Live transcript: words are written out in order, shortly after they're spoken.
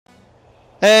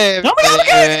Hey, Oh my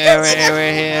God,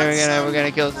 we're here. We're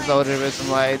gonna kill some soldiers with some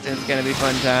lights, and it's gonna be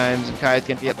fun times. And Kai's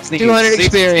gonna be up to 200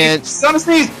 experience. Son of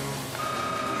sneeze.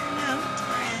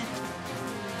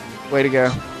 Way to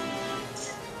go.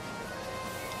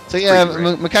 So yeah,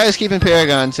 Makai's keeping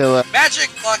Paragon till Magic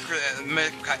luck,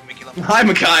 Mickey level. Hi,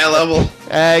 Micaiah level.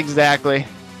 exactly.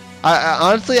 I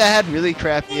honestly I had really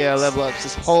crappy level ups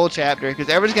this whole chapter because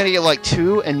everyone's gonna get like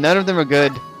 2 and none of them are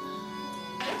good.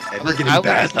 We're getting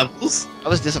bad levels. I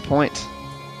was disappointed.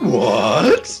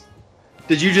 What?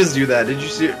 Did you just do that? Did you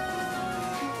see it?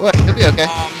 What? It'll be okay.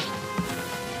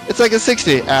 It's like a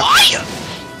 60.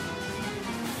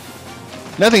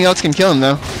 Nothing else can kill him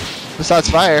though, besides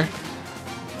fire.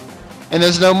 And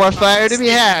there's no more fire to be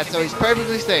had, so he's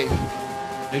perfectly safe.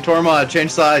 Hey Torma,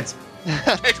 change sides.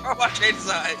 Hey, Torma, change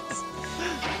sides.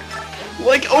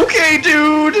 Like, okay,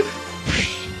 dude.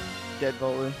 Dead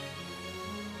Bowler.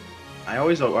 I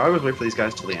always wait for these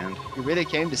guys till the end. You really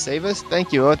came to save us?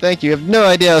 Thank you. Oh, thank you. You have no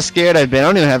idea how scared I've been. I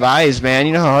don't even have eyes, man.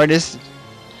 You know how hard it is.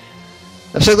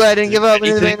 I'm so glad I didn't give up.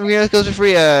 And goes for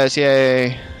free us.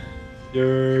 Yay.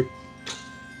 Derp.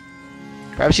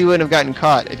 Perhaps you wouldn't have gotten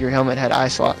caught if your helmet had eye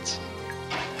slots.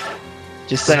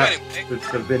 Just saying. It would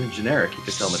have been generic if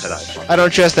his helmet had eye slots. I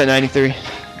don't trust that 93.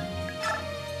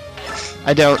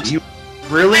 I don't. Do you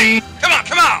really? Come on,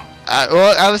 come on!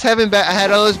 Well, I was having I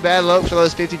had all those bad luck for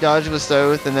those 50 dodges with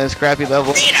Soth and those crappy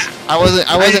levels. I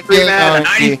wasn't feeling on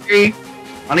 93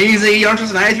 on easy. You don't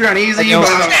trust a 93 on easy.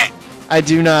 I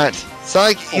do not. It's not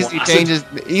like easy changes.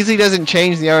 Easy doesn't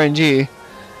change the RNG.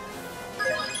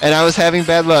 And I was having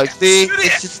bad luck. See,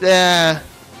 it's just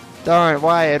darn.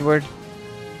 Why, Edward?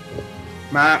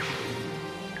 Matt.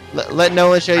 Let no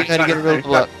one show you how to get a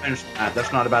level up.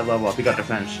 That's not a bad level up. You got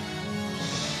defense.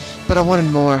 But I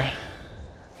wanted more.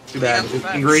 Too bad.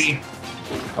 Being greedy.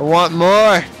 I want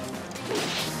more.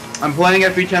 I'm playing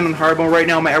FB10 on hard mode right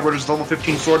now. My Edward is level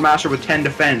 15 Swordmaster with 10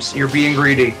 defense. You're being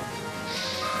greedy.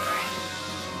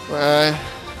 I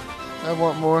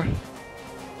want more.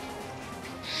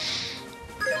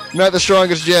 I'm not the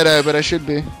strongest Jedi, but I should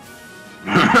be.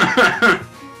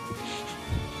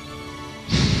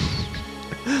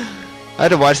 I had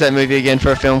to watch that movie again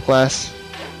for a film class.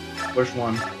 Which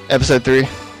one? Episode 3.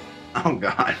 Oh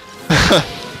god.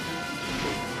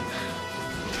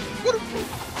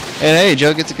 And hey,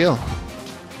 Joe gets a kill.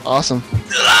 Awesome.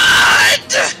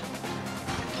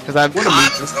 Because I'm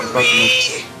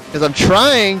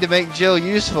trying to make Jill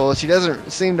useful. She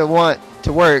doesn't seem to want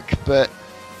to work, but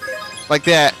like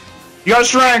that. You got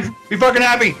strength. Be fucking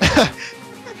happy.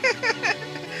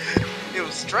 It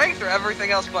was strength or everything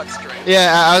else but strength.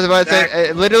 Yeah, I was about to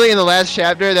say, literally in the last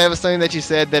chapter, that was something that you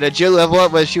said, that a Jill level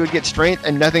up was she would get strength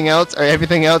and nothing else, or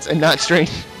everything else and not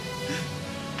strength.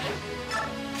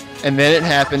 And then it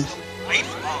happened.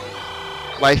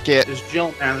 Life kit. This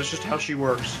Jill, man, that's just how she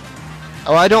works.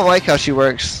 Oh, I don't like how she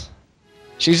works.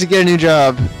 She needs to get a new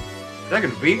job.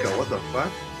 Second Vico, what the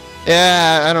fuck?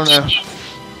 Yeah, I don't know.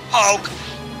 Hulk!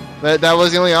 But that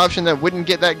was the only option that wouldn't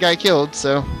get that guy killed,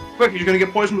 so... Quick, he's gonna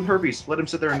get poisoned with herpes. Let him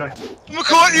sit there and die. I'm gonna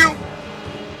caught you!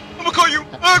 I'm gonna caught you!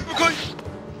 I'm gonna caught you!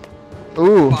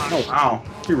 Ooh. Oh, wow.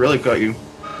 He really cut you.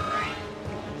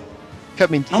 Cut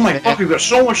me deep, Oh my man. fuck, we've got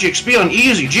so much XP on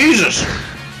easy, Jesus!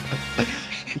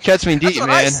 He cuts me deep, That's what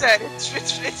man. I said.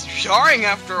 It's jarring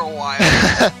after a while.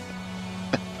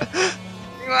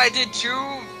 You know, I did two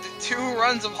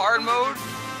runs of hard mode.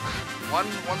 One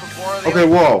before the Okay, other.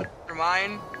 whoa. After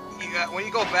mine, when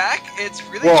you go back, it's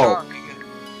really Whoa. jarring.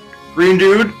 Green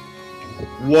dude,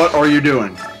 what are you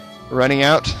doing? Running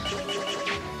out.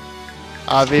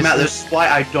 Obviously. Matt, this is why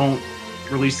I don't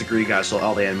release the green guys so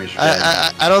all the enemies are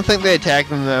dead. I don't think they attack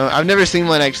them, though. I've never seen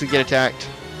one actually get attacked,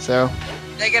 so...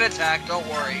 They get attacked, don't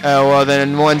worry. Oh, well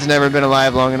then one's never been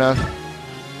alive long enough.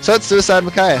 So it's Suicide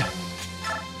Micaiah.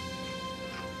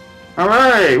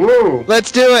 Alright, woo!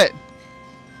 Let's do it!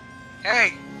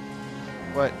 Hey,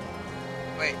 What?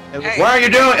 wait, Hey, hey, What are you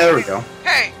doing? There we go.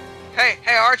 hey,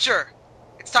 Archer!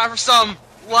 It's time for some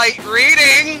light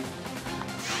reading!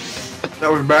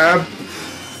 That was bad.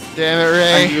 Damn it,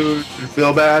 I Ray. you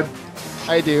feel bad.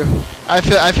 I do. I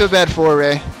feel bad for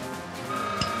Ray.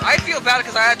 I feel bad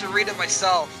because I had to read it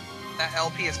myself. That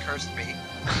LP has cursed me.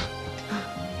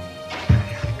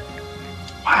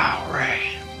 Wow,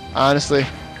 Ray. Honestly.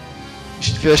 You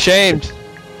should feel ashamed.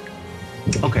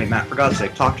 Okay, Matt, for God's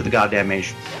sake, talk to the goddamn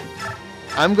mage.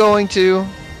 I'm going to...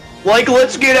 Like,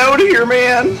 let's get out of here,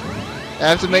 man!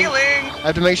 I have to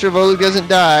make sure Volug doesn't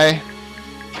die.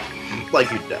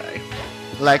 Like you'd die.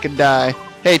 Like a die.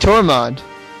 Hey, Tormod.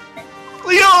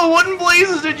 Leo, what in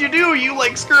blazes did you do, you,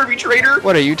 like, scurvy traitor?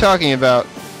 What are you talking about?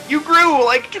 You grew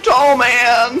like a tall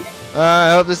man!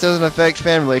 I hope this doesn't affect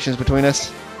fan relations between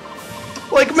us.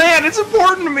 Like, man, it's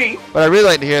important to me. But I'd really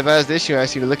like to hear if that was the issue I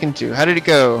asked you to look into. How did it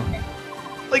go?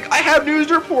 Like, I have news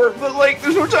to report, but like,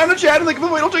 there's no time to chat. Like,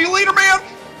 wait, I'll tell you later, man.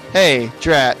 Hey,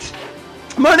 Drat.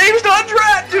 My name's not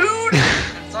Drat, dude.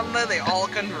 Suddenly they all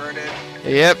converted.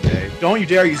 Yep. Okay, don't you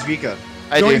dare use Vika.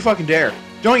 I Don't do. you fucking dare.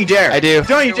 Don't you dare. I do.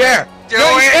 Don't you dare. Do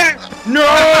Don't you it. dare.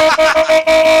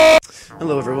 No.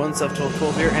 Hello everyone,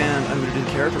 Self-12 here, and I'm going to do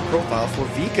the character profile for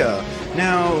Vika.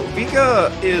 Now,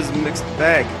 Vika is a mixed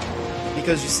bag,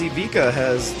 because you see Vika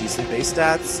has decent base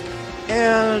stats,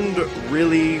 and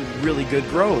really, really good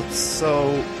growth,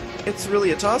 so it's really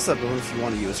a toss-up of if you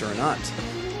want to use her or not.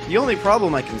 The only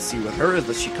problem I can see with her is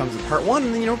that she comes in part 1,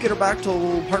 and then you don't get her back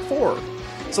till part 4.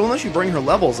 So unless you bring her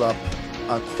levels up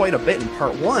quite a bit in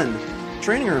part 1,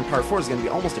 training her in part 4 is going to be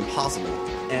almost impossible,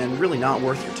 and really not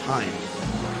worth your time.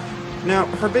 Now,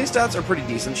 her base stats are pretty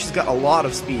decent. She's got a lot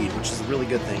of speed, which is a really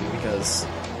good thing because,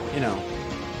 you know,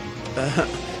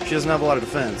 she doesn't have a lot of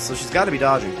defense, so she's got to be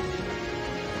dodging.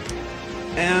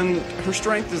 And her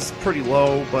strength is pretty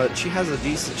low, but she has a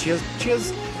decent. She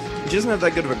doesn't have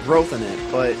that good of a growth in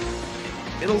it, but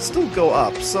it'll still go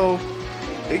up. So,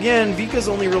 again, Vika's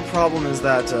only real problem is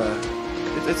that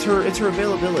it's her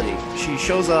availability. She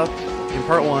shows up in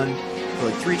part 1 for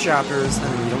like 3 chapters, and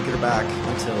then you don't get her back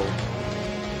until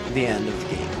the end of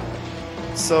the game.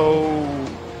 So,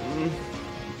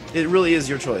 it really is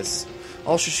your choice.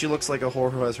 Also, she looks like a whore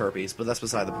who has herpes, but that's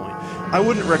beside the point. I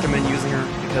wouldn't recommend using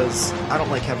her because I don't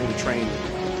like having to train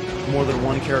more than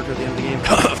one character at the end of the game.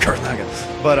 Of course not.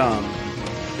 But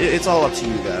it's all up to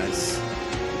you guys.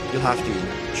 You'll have to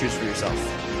choose for yourself.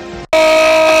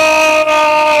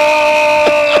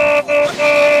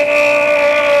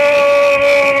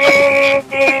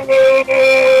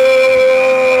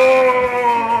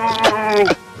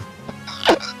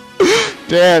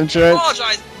 Damn, Trent.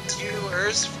 Apologize,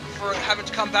 viewers, for having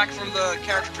to come back from the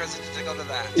character transition to go to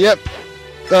that. Yep.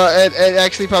 It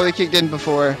actually probably kicked in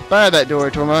before. Fire that door,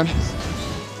 Tormod.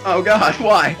 Oh God,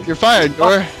 why? You're fired,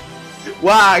 door.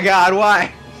 Why, God,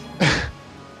 why?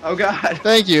 Oh God.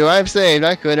 Thank you. I'm saved.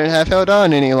 I couldn't have held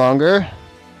on any longer.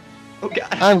 Oh God.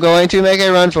 I'm going to make a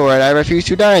run for it. I refuse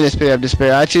to die in this pit of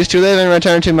despair. I choose to live and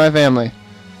return to my family.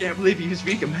 Can't believe you used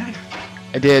Vika, man.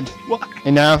 I did. Why?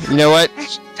 And now, you know what?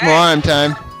 It's more arm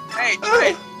time. Hey,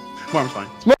 Trey. Mom's fine.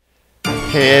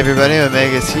 Hey everybody,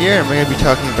 Omega's here, and we're going to be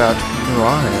talking about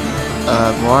Muarim.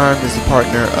 Muarim is a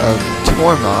partner of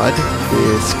Tormod,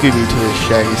 the Scooby to his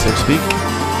Shaggy, so to speak.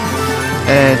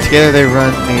 And together they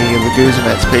run the Laguzum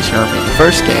Emancipation Army in the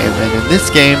first game, and in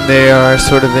this game they are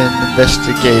sort of an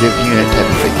investigative unit type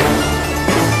of figure.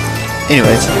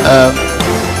 Anyways,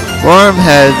 Muarim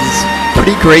has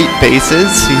pretty great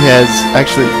bases. He has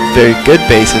actually very good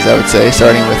bases, I would say,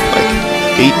 starting with like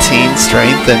 18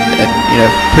 strength and you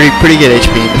know, pretty good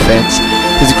HP in defense.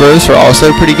 His growths are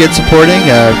also pretty good supporting,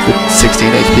 with 16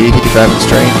 HP, 55 in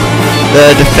strength.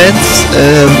 The defense,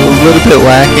 a little bit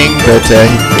lacking, but I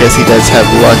guess he does have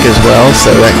luck as well,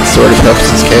 so that sort of helps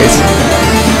his case.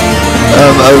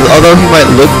 Although he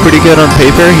might look pretty good on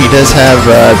paper, he does have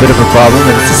a bit of a problem,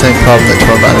 and it's the same problem that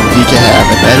Tormod and Vika have,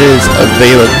 and that is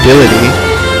availability.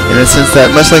 In the sense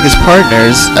that, much like his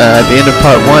partners, at the end of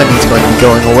part 1, he's going to be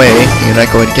going away, and you're not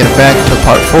going to get him back until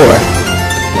part 4.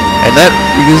 And that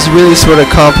really sort of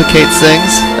complicates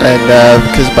things, and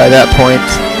because by that point,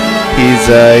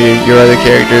 your other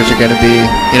characters are going to be,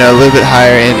 you know, a little bit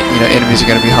higher, and enemies are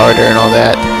going to be harder and all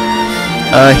that.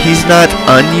 He's not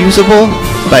unusable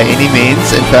by any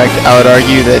means. In fact, I would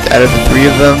argue that out of the 3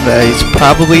 of them, he's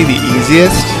probably the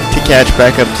easiest to catch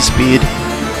back up to speed.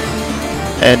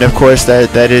 And of course,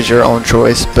 that is your own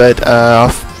choice. But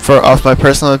off my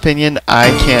personal opinion, I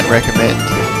can't recommend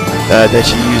that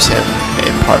you use him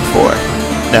in part 4.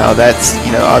 Now, that's,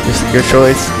 you know, obviously your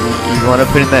choice. You want to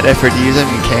put in that effort to use him,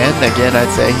 you can. Again,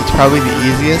 I'd say he's probably the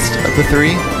easiest of the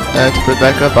 3 to put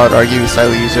back up. I would argue he's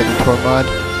slightly easier than Tormod,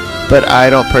 but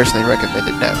I don't personally recommend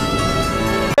it now.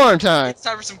 Arm time. It's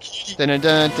time for some kitty. Kitty.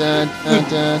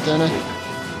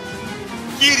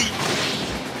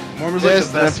 Mormon's Yes,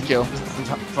 like the that's best a kill.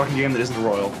 fucking game that isn't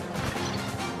royal.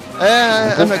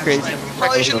 I'm not crazy.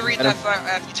 Probably shouldn't read that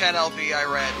FE10 LP I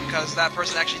read, because that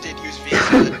person actually did use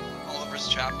Vika in Oliver's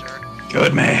chapter.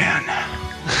 Good man.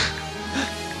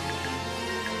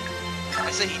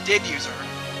 I say he did use her.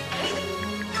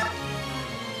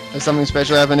 Does something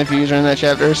special happen if you use her in that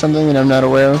chapter or something that I'm not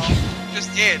aware of?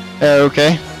 Just did.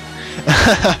 Okay.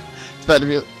 It's about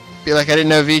to be like I didn't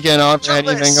know Vika and Oliver had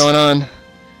anything going on.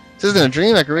 This isn't a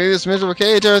dream. I can read this miserable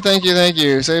Kato. Thank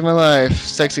you. Saved my life.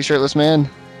 Sexy shirtless man.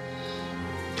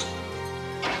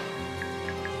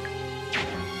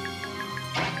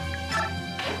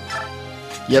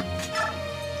 Yep.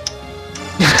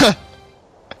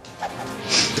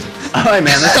 Alright,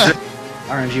 man, that's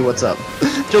RNG, what's up?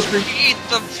 Just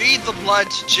Feed the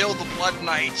blood to chill the blood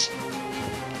knight.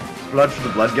 blood for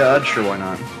the blood god? Sure, why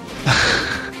not?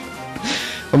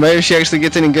 Well, maybe if she actually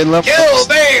gets any good level. Kill,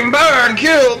 maim,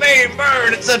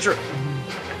 burn, etc.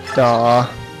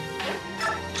 Aw.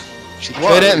 She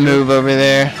couldn't move over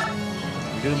there.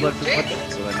 We're doing blood for the blood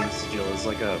god, so that means Jill is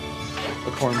like a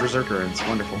corn berserker, and it's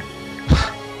wonderful.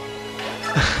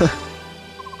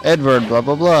 Edward, blah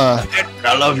blah blah.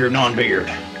 I love your non-beard.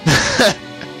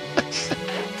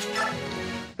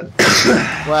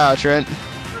 Wow, Trent.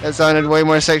 That sounded way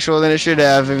more sexual than it should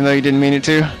have, even though you didn't mean it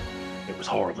to. It was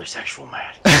horribly sexual,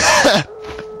 man. I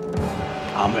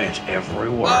meant every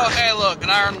word. Oh, hey, look,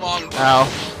 an iron longbow. Ow.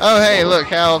 Oh, hey, look,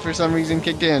 Hal for some reason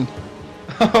kicked in.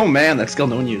 Oh man, that skill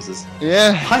no one uses.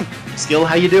 Yeah. Hi, skill,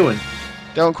 how you doing?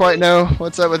 Don't quite know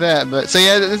what's up with that, but so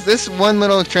yeah, this one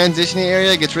little transitioning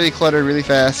area gets really cluttered really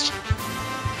fast.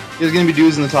 There's gonna be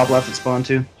dudes in the top left that spawn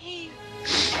too.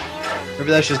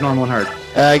 Maybe that's just normal and hard.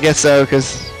 I guess so,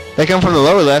 because they come from the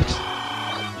lower left.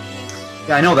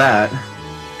 Yeah, I know that.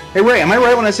 Hey, wait, am I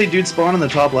right when I say dudes spawn in the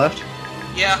top left?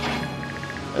 Yeah.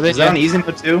 Are they Is that on easy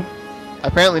mode too?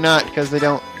 Apparently not, because they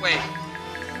don't. Wait.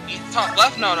 Top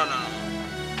left? No.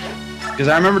 Because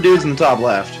I remember dudes in the top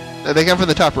left. They come from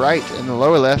the top right and the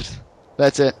lower left.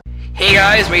 That's it. Hey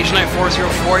guys, Mage Knight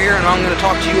 404 here, and I'm going to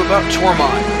talk to you about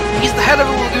Tormod. He's the head of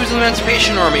the Lagoon's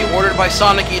Emancipation Army, ordered by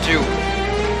Sonic E2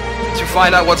 to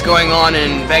find out what's going on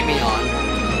in Begnion.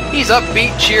 He's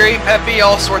upbeat, cheery, peppy,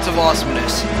 all sorts of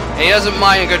awesomeness, and he doesn't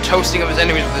mind a good toasting of his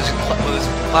enemies with his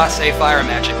Class A fire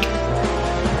magic.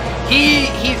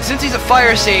 Since he's a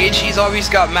fire sage, he's always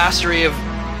got mastery of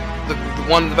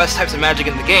one of the best types of magic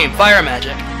in the game, fire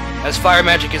magic, as fire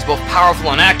magic is both powerful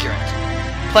and accurate.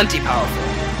 Plenty powerful.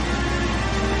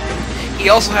 He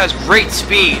also has great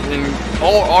speed and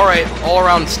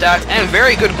all-around stats and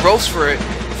very good growth for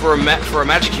a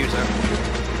magic user.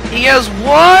 He has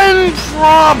one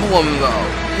problem though: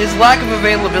 his lack of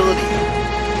availability.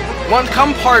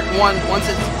 Come part 1, once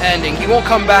it's ending, he won't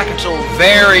come back until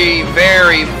very,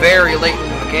 very, very late in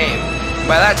the game.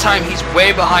 By that time, he's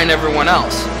way behind everyone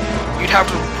else. You'd have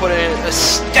to put an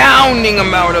astounding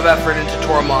amount of effort into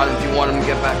Tormod if you want him to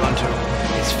get back onto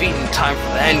his feet in time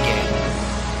for the end game.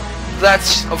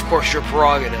 That's, of course, your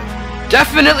prerogative.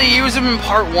 Definitely use him in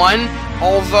part 1,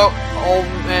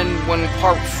 and when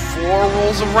part 4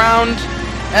 rolls around,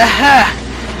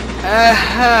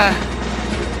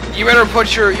 you better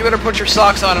put your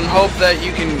socks on and hope that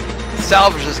you can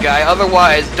salvage this guy.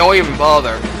 Otherwise, don't even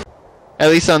bother. At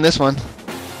least on this one.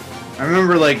 I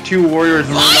remember like 2 warriors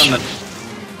running on the...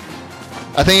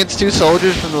 I think it's 2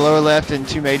 soldiers from the lower left and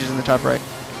 2 mages in the top right.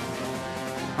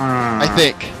 I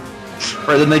think.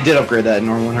 Right, then they did upgrade that in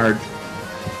normal and hard.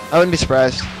 I wouldn't be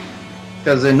surprised.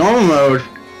 Because in normal mode,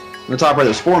 in the top right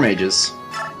there's 4 mages.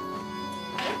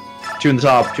 2 in the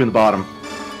top, 2 in the bottom.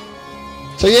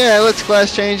 So yeah, let's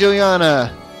class change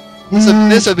Ilyana.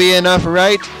 This will be enough,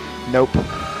 right? Nope.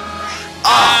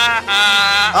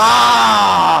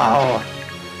 Oh!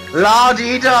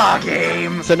 La-dee-da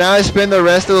game! So now I spend the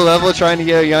rest of the level trying to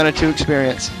get Ilyana 2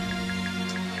 experience.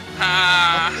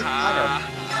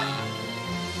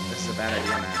 This is a bad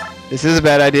idea, man. This is a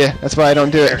bad idea. That's why I don't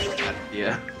do it.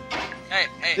 Yeah. Hey,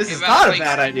 This is Matt, not a wait,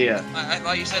 bad idea. I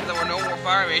thought you said there were no more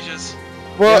fire mages.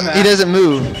 Well, Yeah, he doesn't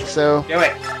move, so Do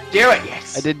it! Do it,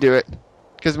 yes! I did do it.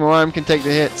 Because Moram can take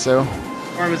the hit, so...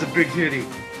 Arm is a big kitty.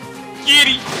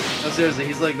 Kitty! No, seriously,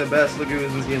 he's like the best Lagoon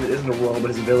in this game that isn't a world, but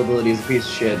his availability is a piece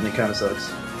of shit, and it kinda sucks.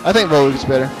 I think Volug's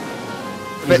better.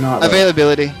 He's not, though.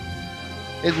 Availability.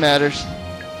 It matters.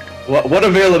 What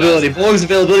availability? Volug's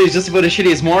availability is just about as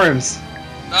shitty as Moram's.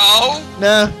 No!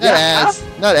 No, not Yeah. as.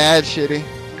 Not as shitty.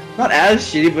 Not as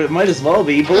shitty, but it might as well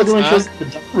be. Volug It's only not. shows the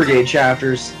Dark Brigade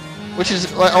chapters. Which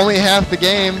is like only half the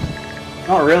game.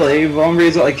 Not really. Von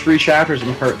Brigade's got like 3 chapters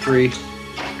in part 3.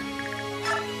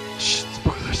 Shh,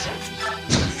 spoilers.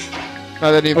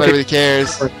 Not that anybody Okay. really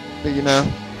cares. But you know.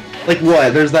 Like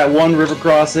what? There's that one river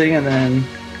crossing, and then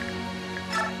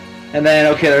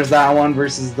okay, there's that one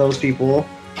versus those people,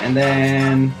 and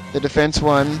then The defense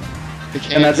one. The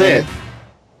and that's campaign. it.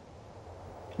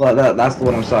 Well, that's the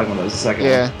one I was talking about. It was the second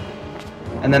Yeah. one.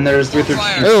 And then there's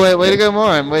 332. Oh, way to go,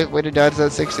 Moram. Way to dodge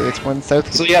that 60. It's 1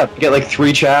 south. So yeah, you get like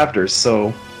 3 chapters.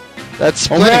 So That's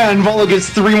oh plenty. man, Volug gets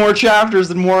 3 more chapters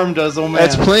than Moram does. Oh man.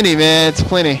 That's plenty, man. It's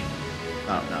plenty.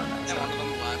 No. And one of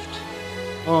them left.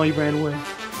 Oh, he ran away.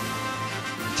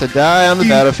 To die on the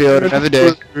battlefield another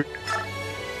day.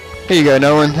 Here you go,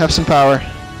 Nolan. Have some power.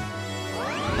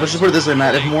 Let's just put it this way,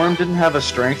 Matt. If Moram didn't have a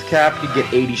strength cap, he'd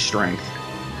get 80 strength.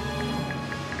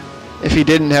 If he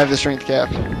didn't have the strength cap.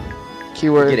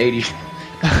 Keyword. Get 80.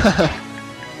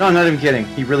 No, I'm not even kidding.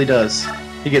 He really does.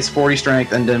 He gets 40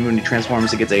 strength, and then when he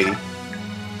transforms, he gets 80.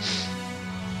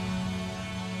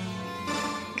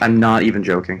 I'm not even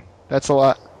joking. That's a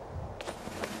lot.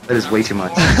 That is way too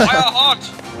much. Fire hot!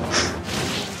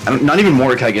 Not even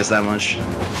Mordecai gets that much.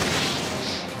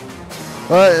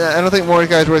 Well, I don't think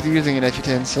Mordecai's worth using in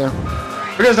FE10, so...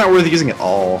 Mordecai's not worth using at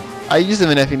all. I used him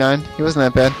in FE9. He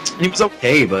wasn't that bad. He was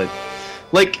okay, but...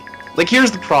 Like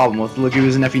here's the problem with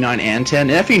Laguz in FE9 and 10.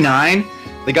 In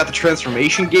FE9, they got the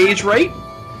transformation gauge right,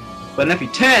 but in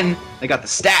FE10, they got the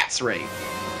stats right.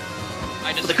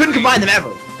 But they couldn't combine them ever.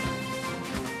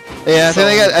 Yeah, I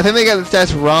think they got the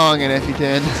stats wrong in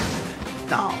FE10.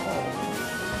 No.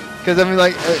 Because I mean,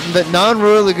 like, the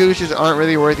non-rural Lagushes aren't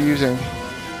really worth using.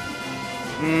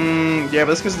 Yeah, but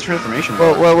that's because of the transformation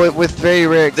bar. Well, with very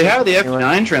rare. If they have the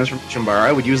FE9 transformation bar,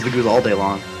 I would use Laguz all day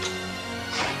long.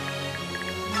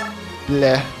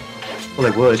 Bleh.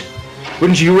 Well, they would.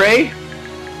 Wouldn't you, Ray?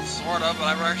 Sort of, but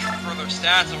I would actually prefer their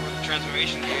stats over the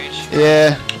transformation gauge.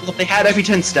 Yeah. Well, if they had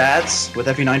FE10 stats with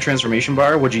FE9 transformation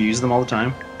bar, would you use them all the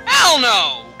time? Hell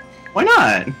no! Why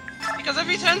not? Because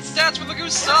FE10 stats with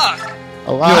Laguz suck.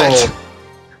 A lot. Yo.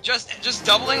 Just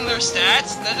doubling their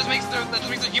stats, that just makes their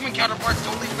human counterparts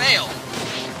totally fail.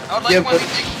 I would like Yeah, one but-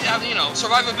 they have, you know,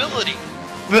 survivability.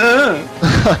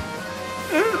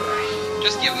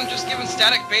 Just give them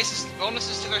static basis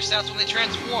bonuses to their stats when they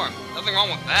transform. Nothing wrong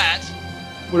with that.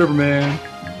 Whatever, man.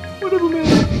 Whatever,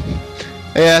 man.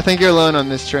 Yeah, I think you're alone on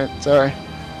this, Trent. Sorry.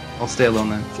 I'll stay alone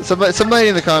then. Somebody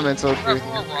in the comments will agree.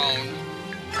 Or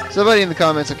Roan. Somebody in the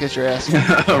comments will kiss your ass.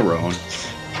 Roan.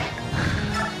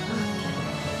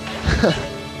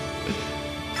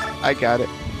 I got it.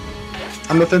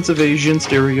 I'm offensive Asian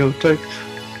stereotype.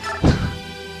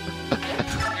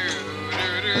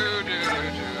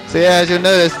 So yeah, as you'll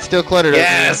notice, it's still cluttered.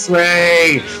 Yes,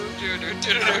 Ray!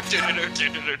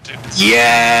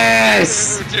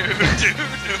 Yes!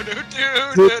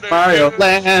 Super Mario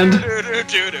Land!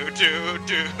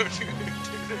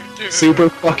 Super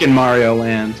fucking Mario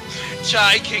Land.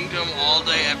 Chai Kingdom all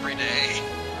day, every day.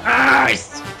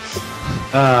 Nice!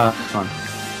 Fun.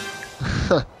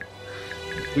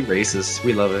 We racist.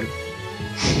 We love it.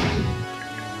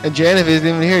 And Janet isn't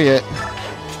even here yet.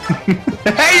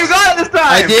 Hey, you got it this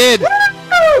time! I did!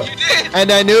 You did!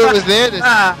 And I knew it was there this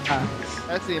time. Ah.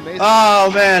 That's the amazing. Oh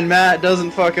man, Matt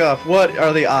doesn't fuck up. What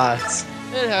are the odds?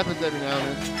 It happens every now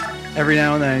and then. Every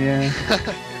now and then, yeah.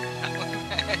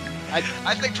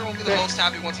 I think Trent will be the most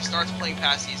happy once he starts playing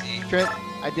past easy. Trent,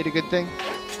 I did a good thing.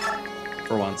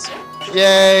 For once.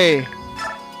 Yay!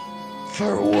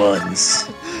 For once.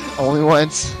 Only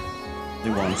once.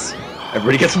 Only once.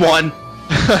 Everybody gets one.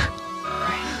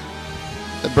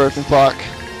 The broken clock.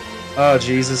 Oh,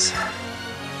 Jesus.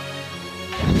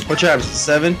 What happened?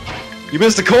 7? You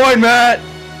missed a coin, Matt!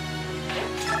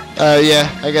 Yeah,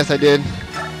 I guess I did.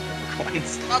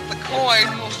 Coins. Not the coin,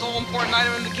 the most important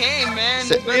item in the game, man.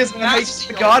 Sa- It is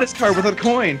the goddess card with a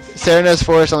coin. Serenus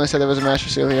Forest only said there was a Master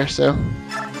Seal here, so.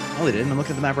 No, they didn't. I'm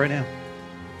looking at the map right now.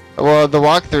 Well, the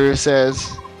walkthrough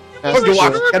says. Let's go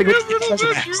walk. Gotta go Like get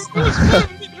treasure maps.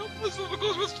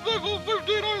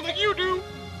 you do.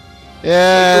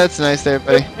 Yeah, that's nice there,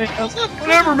 buddy.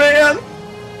 Whatever, man.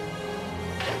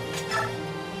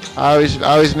 I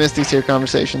always miss these here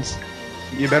conversations.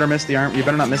 You better miss the arm. You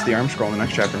better not miss the arm scroll in the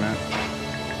next chapter, Matt.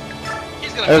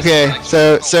 He's gonna miss Okay, the next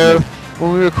so one.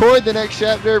 when we record the next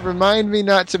chapter, remind me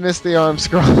not to miss the arm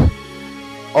scroll.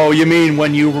 Oh, you mean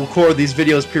when you record these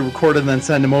videos pre-recorded and then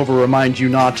send them over, remind you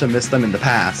not to miss them in the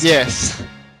past? Yes,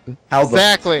 How the?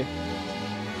 exactly.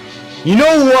 You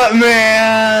know what,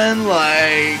 man?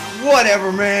 Like,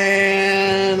 whatever,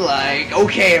 man. Like,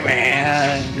 okay,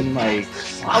 man. Like,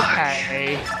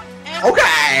 okay.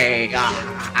 Okay.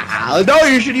 No,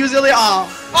 you should use Ilya.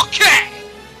 Okay!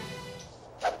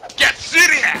 Get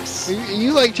serious!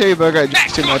 You like Terry Bogard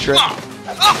Next too much, right?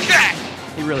 Okay!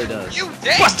 He really does. You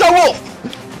did! Buster Wolf!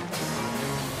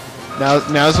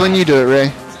 Now's when you do it,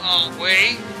 Ray. Oh,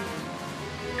 wait.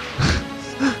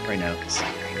 Ray knows.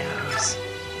 Ray knows.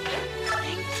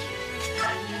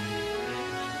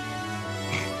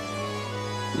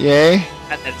 Yay!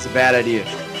 That's a bad idea.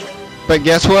 But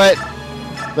guess what?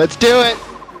 Let's do it.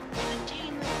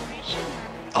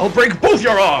 I'll break both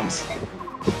your arms!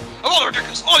 Hello,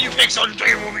 ridiculous! All you pigs on the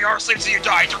day when we are slaves and you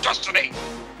die to destiny!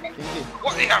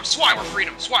 What they have, swire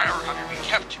freedom, swire have you been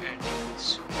kept in.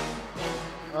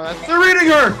 They're eating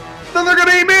her! Then they're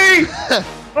gonna eat me!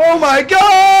 Oh my god!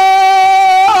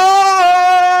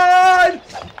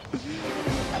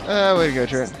 Way to go,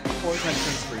 Trent.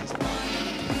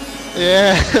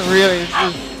 Yeah, really.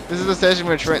 This is the session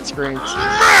where Trent screams.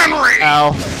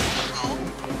 Ow.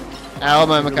 Ow,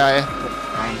 my Micaiah.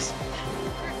 Nice.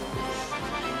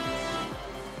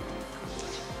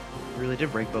 Really did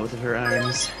break both of her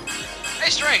arms. Hey,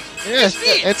 strength. Yes,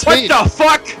 speed. it's What speed. the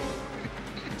fuck?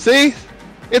 See?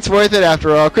 It's worth it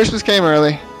after all. Christmas came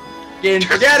early.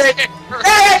 Forget it!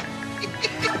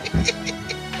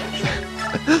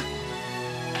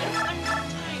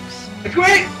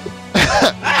 Quit!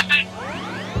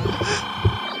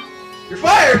 You're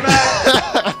fired,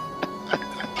 man!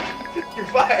 You're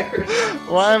fired!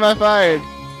 Why am I fired?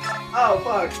 Oh,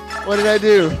 fuck. What did I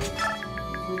do?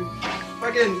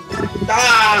 Fucking...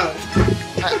 Ah!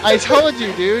 I told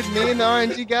you, dude. Me and the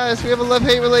RNG guys, we have a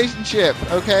love-hate relationship.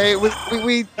 Okay,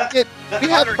 we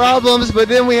have problems, but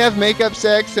then we have makeup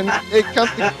sex, and it comes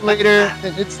later.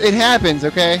 And it happens.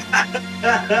 Okay.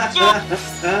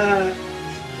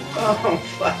 Oh,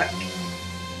 fuck.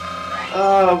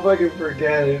 Oh, fucking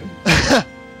forget it.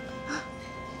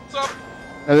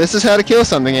 Now this is how to kill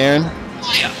something, Aaron.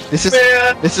 This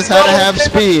is how to have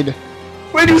speed.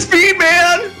 Wait, do speed,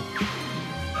 man!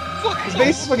 Fuck, His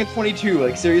base is fucking 22,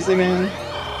 like, seriously, man?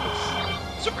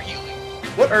 super healing.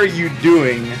 What are you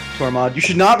doing, Tormod? You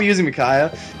should not be using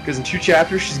Micaiah, because in 2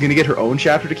 chapters, she's gonna get her own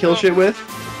chapter to kill shit with.